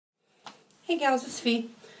Hey gals, it's Fee.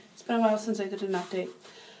 It's been a while since I did an update.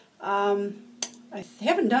 I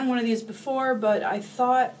haven't done one of these before, but I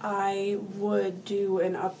thought I would do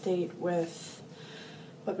an update with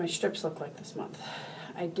what my strips look like this month.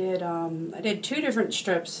 I did two different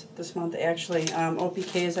strips this month actually.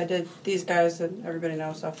 OPKs. I did these guys that everybody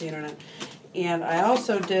knows off the internet, and I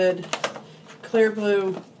also did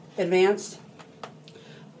Clearblue Advanced.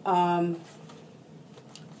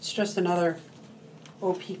 It's just another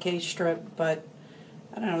OPK strip, but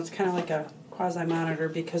I don't know, it's kind of like a quasi-monitor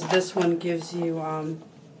because this one gives you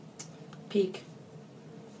peak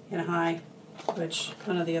and high, which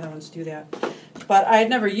none of the other ones do that. But I had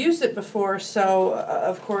never used it before, so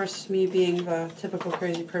of course, me being the typical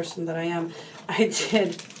crazy person that I am, I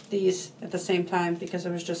did these at the same time because I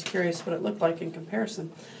was just curious what it looked like in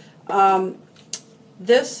comparison.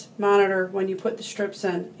 This monitor, when you put the strips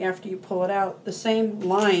in, after you pull it out, the same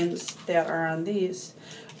lines that are on these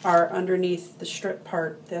are underneath the strip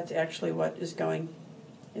part. That's actually what is going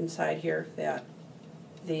inside here that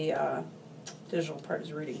the digital part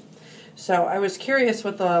is reading. So I was curious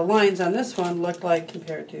what the lines on this one looked like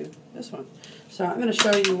compared to this one. So I'm going to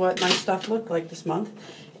show you what my stuff looked like this month.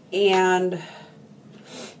 And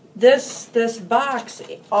this box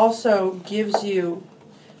also gives you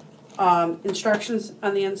instructions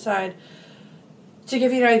on the inside to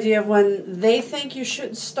give you an idea of when they think you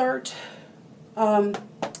should start peeing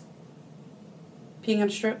on a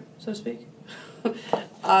strip, so to speak.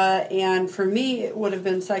 And for me, it would have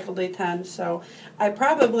been cycle day 10, so I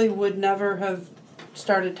probably would never have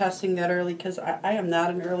started testing that early because I am not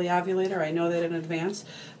an early ovulator. I know that in advance,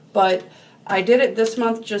 but I did it this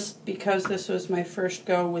month just because this was my first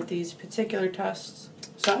go with these particular tests.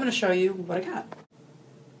 So I'm going to show you what I got.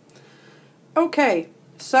 Okay,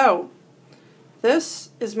 so this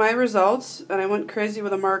is my results, and I went crazy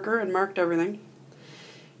with a marker and marked everything.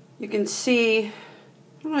 You can see,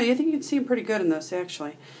 I don't know, I think you can see them pretty good in this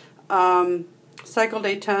actually. Cycle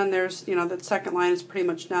day 10, there's, that second line is pretty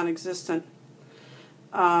much non-existent.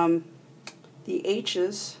 The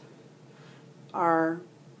H's are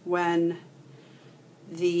when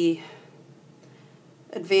the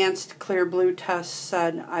Advanced Clearblue test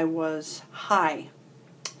said I was high,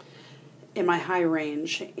 in my high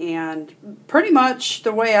range, and pretty much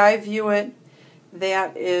the way I view it,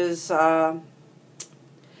 that is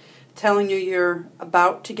telling you you're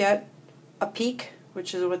about to get a peak,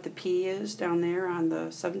 which is what the P is down there on the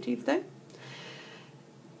 17th day.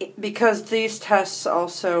 Because these tests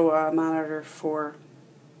also monitor for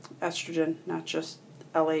estrogen, not just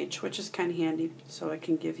LH, which is kind of handy, so it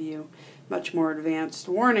can give you much more advanced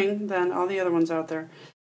warning than all the other ones out there.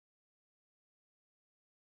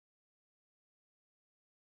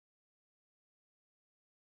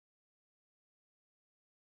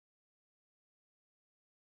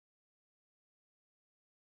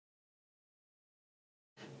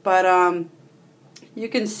 But you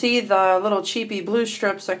can see the little cheapy blue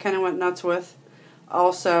strips I kind of went nuts with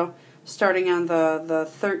also, starting on the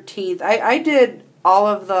 13th. I did all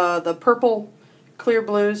of the purple clear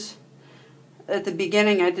blues at the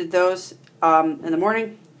beginning. I did those in the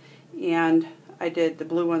morning, and I did the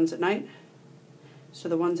blue ones at night. So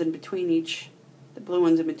the ones in between the blue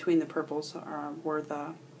ones in between the purples were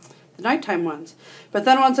the nighttime ones. But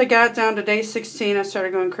then once I got down to day 16, I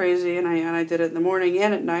started going crazy, and I did it in the morning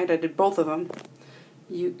and at night. I did both of them.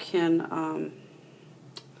 You can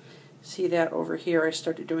see that over here. I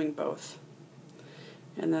started doing both.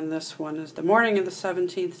 And then this one is the morning of the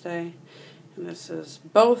 17th day, and this is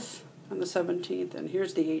both on the 17th, and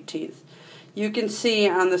here's the 18th. You can see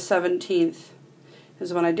on the 17th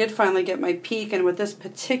is when I did finally get my peak, and with this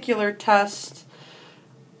particular test,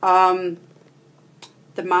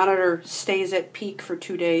 the monitor stays at peak for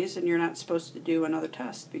 2 days, and you're not supposed to do another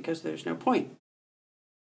test because there's no point.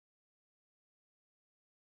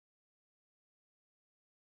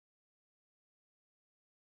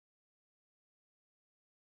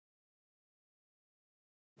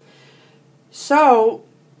 So,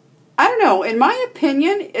 I don't know, in my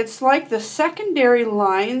opinion, it's like the secondary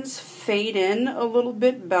lines fade in a little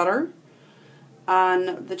bit better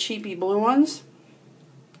on the cheapy blue ones.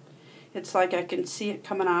 It's like I can see it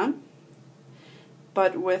coming on.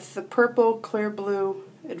 But with the purple Clearblue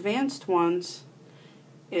Advanced ones,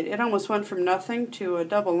 it almost went from nothing to a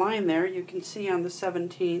double line there. You can see on the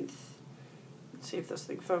 17th. Let's see if this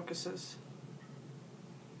thing focuses.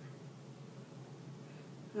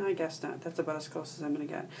 I guess not. That's about as close as I'm going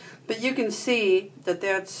to get. But you can see that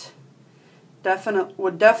that's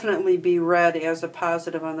would definitely be read as a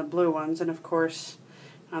positive on the blue ones, and of course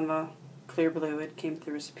on the Clearblue it came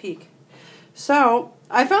through as a peak. So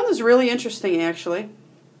I found this really interesting actually.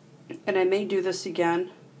 and I may do this again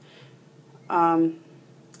in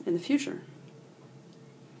the future.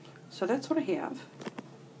 So that's what I have.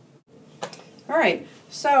 Alright,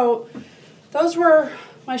 so those were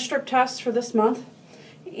my strip tests for this month,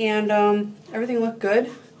 and everything looked good.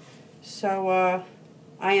 So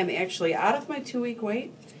I am actually out of my 2-week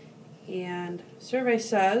wait, and survey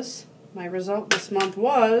says my result this month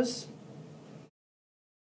was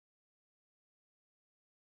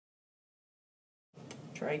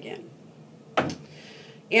try again.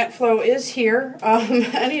 Ant flow is here.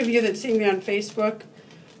 Any of you that see me on Facebook,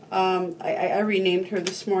 I renamed her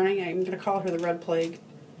this morning. I'm going to call her the Red Plague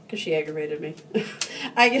because she aggravated me.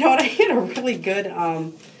 You know what? I had a really good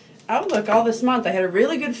outlook all this month. I had a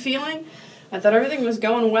really good feeling. I thought everything was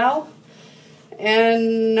going well,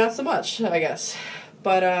 and not so much, I guess.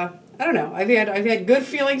 But I don't know. I've had good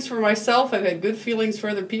feelings for myself. I've had good feelings for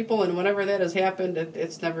other people, and whenever that has happened,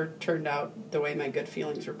 it's never turned out the way my good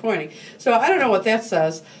feelings were pointing. So I don't know what that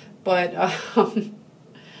says, but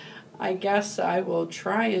I guess I will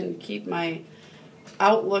try and keep my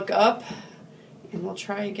outlook up, and we'll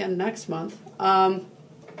try again next month.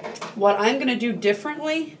 What I'm going to do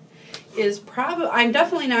differently is I'm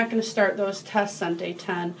definitely not going to start those tests on day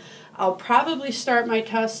 10. I'll probably start my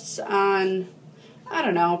tests on, I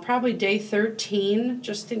don't know, probably day 13,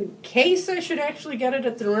 just in case I should actually get it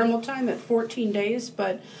at the normal time at 14 days.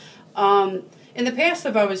 But in the past,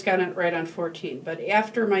 I've always gotten it right on 14. But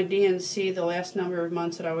after my DNC, the last number of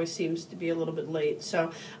months, it always seems to be a little bit late.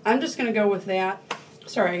 So I'm just going to go with that.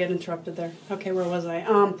 Sorry, I got interrupted there. Okay, where was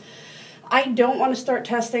I? I don't want to start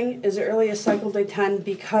testing as early as cycle day 10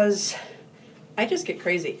 because I just get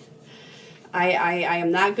crazy. I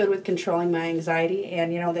am not good with controlling my anxiety,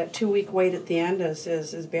 and you know that 2-week wait at the end is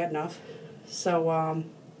bad enough. So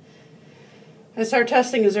I start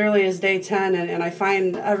testing as early as day 10, and I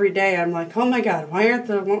find every day I'm like, oh my God, why aren't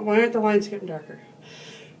the lines getting darker?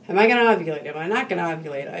 Am I going to ovulate? Am I not going to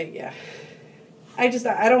ovulate? I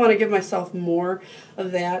don't want to give myself more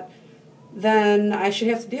of that than I should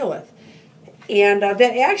have to deal with. And that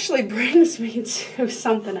actually brings me to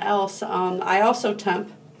something else. I also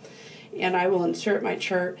temp, and I will insert my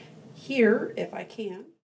chart here if I can.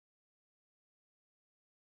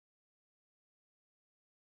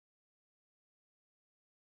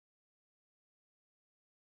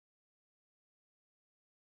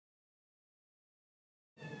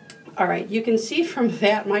 All right, you can see from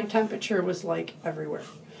that my temperature was like everywhere.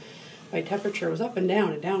 My temperature was up and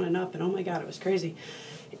down and up, and oh my God, it was crazy.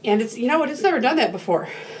 And it's, you know what, it's never done that before.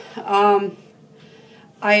 My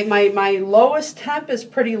lowest temp is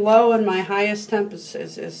pretty low, and my highest temp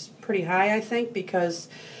is pretty high, I think, because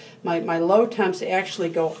my low temps actually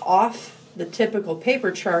go off the typical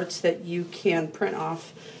paper charts that you can print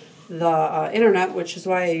off the internet, which is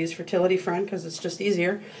why I use Fertility Friend, because it's just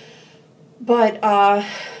easier. But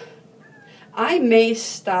I may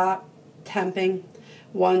stop temping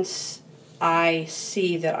once I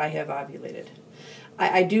see that I have ovulated.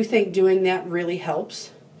 I do think doing that really helps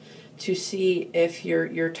to see if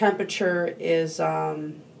your temperature is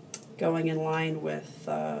going in line with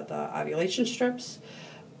the ovulation strips,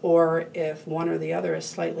 or if one or the other is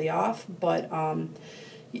slightly off. But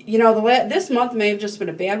you know, this month may have just been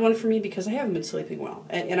a bad one for me because I haven't been sleeping well,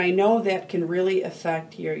 and I know that can really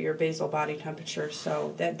affect your basal body temperature.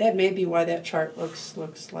 So that may be why that chart looks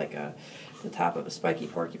like the top of a spiky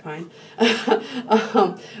porcupine.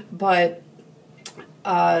 But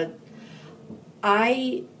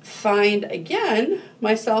I find, again,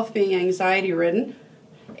 myself being anxiety-ridden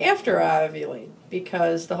after I ovulate,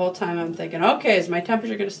 because the whole time I'm thinking, okay, is my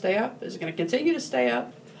temperature going to stay up? Is it going to continue to stay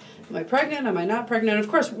up? Am I pregnant? Am I not pregnant? Of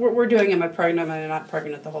course, we're doing am I pregnant? Am I not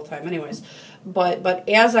pregnant the whole time anyways. But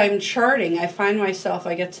as I'm charting, I find myself,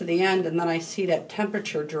 I get to the end, and then I see that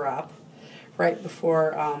temperature drop right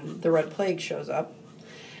before the red plague shows up.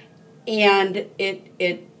 And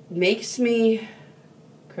it makes me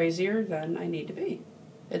crazier than I need to be.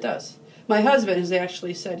 It does. My husband has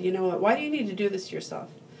actually said, you know what, why do you need to do this to yourself?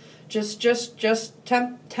 Just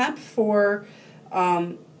temp for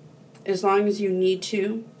as long as you need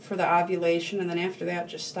to for the ovulation, and then after that,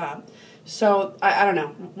 just stop. So I don't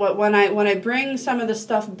know. When I bring some of the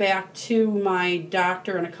stuff back to my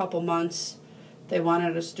doctor in a couple months, they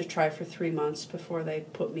wanted us to try for 3 months before they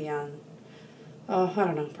put me on. I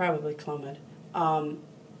don't know, probably Clomid.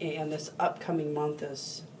 And this upcoming month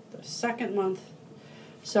is the second month.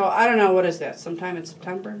 So I don't know, what is that? Sometime in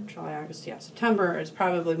September, July, August. Yeah, September is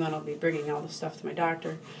probably when I'll be bringing all the stuff to my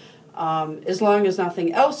doctor. As long as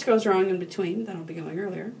nothing else goes wrong in between, then I'll be going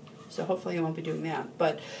earlier. So hopefully I won't be doing that.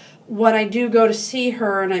 But when I do go to see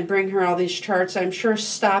her and I bring her all these charts, I'm sure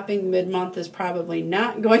stopping mid-month is probably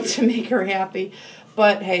not going to make her happy.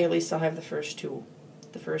 But hey, at least I'll have the first two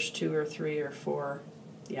or three or four.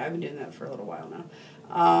 Yeah, I've been doing that for a little while now.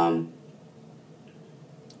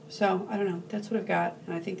 So I don't know. That's what I've got,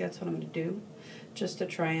 and I think that's what I'm going to do, just to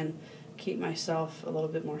try and keep myself a little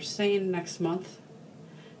bit more sane next month,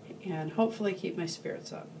 and hopefully keep my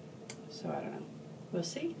spirits up. So I don't know. We'll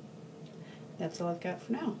see. That's all I've got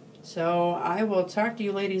for now. So I will talk to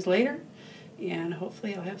you ladies later, and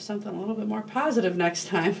hopefully I'll have something a little bit more positive next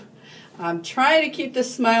time. I'm trying to keep the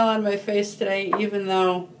smile on my face today, even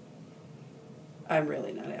though I'm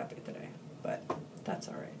really not happy today. But that's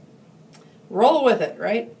all right. Roll with it,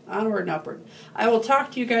 right? Onward and upward. I will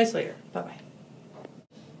talk to you guys later. Bye-bye.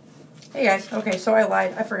 Hey guys. Okay, so I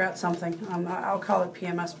lied. I forgot something. I'll call it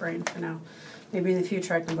PMS brain for now. Maybe in the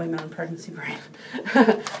future I can blame it on pregnancy brain.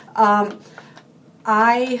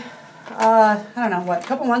 I don't know what. A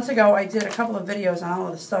couple months ago I did a couple of videos on all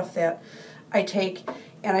of the stuff that I take,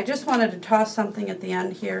 and I just wanted to toss something at the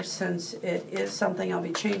end here since it is something I'll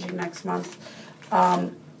be changing next month.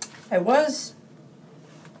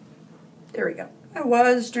 There we go. I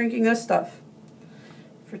was drinking this stuff.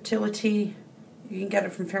 Fertility. You can get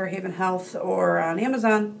it from Fairhaven Health or on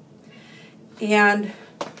Amazon. And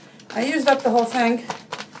I used up the whole thing.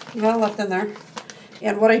 Not left in there.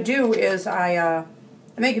 And what I do is I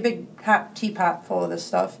make a big hot teapot full of this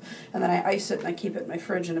stuff, and then I ice it and I keep it in my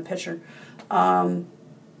fridge in a pitcher. I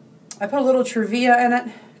put a little Truvia in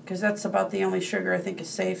it because that's about the only sugar I think is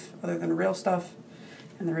safe other than the real stuff.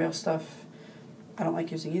 And the real stuff I don't like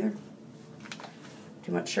using either.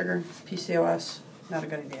 Too much sugar, PCOS, not a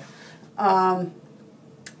good idea.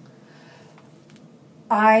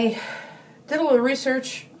 I did a little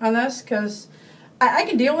research on this because I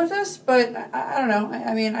can deal with this, but I don't know.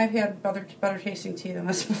 I mean, I've had better tasting tea than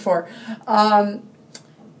this before. And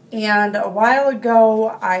a while ago,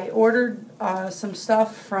 I ordered some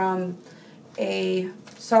stuff from a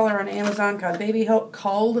seller on Amazon called Baby Hopes.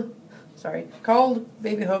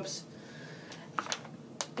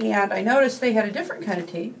 And I noticed they had a different kind of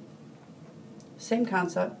tea. Same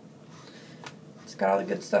concept. It's got all the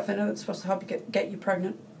good stuff in it that's supposed to help you get you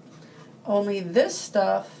pregnant. Only this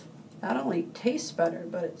stuff not only tastes better,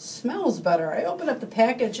 but it smells better. I opened up the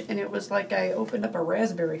package and it was like I opened up a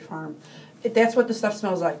raspberry farm. That's what the stuff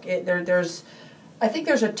smells like. I think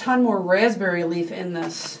there's a ton more raspberry leaf in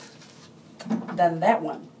this than that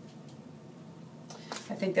one.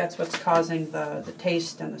 I think that's what's causing the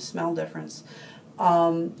taste and the smell difference.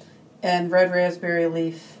 And red raspberry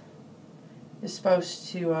leaf is supposed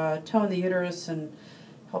to tone the uterus and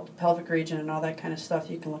help the pelvic region and all that kind of stuff.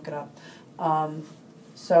 You can look it up.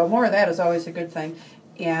 So more of that is always a good thing.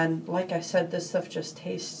 And like I said, this stuff just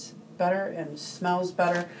tastes better and smells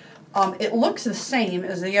better. It looks the same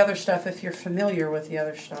as the other stuff if you're familiar with the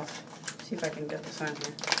other stuff. Let's see if I can get this on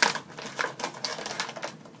here.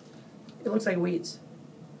 It looks like weeds.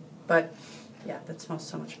 But yeah, that smells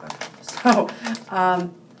so much better. So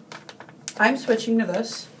I'm switching to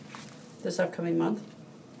this upcoming month.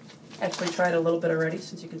 Actually tried a little bit already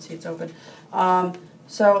since you can see it's open.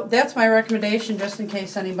 So that's my recommendation just in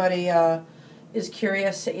case anybody is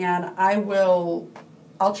curious, and I'll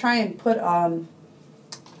try and put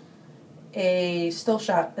a still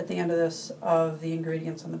shot at the end of this of the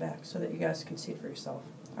ingredients on the back so that you guys can see it for yourself.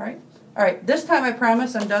 All right? All right, this time I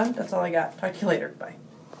promise I'm done. That's all I got. Talk to you later. Bye.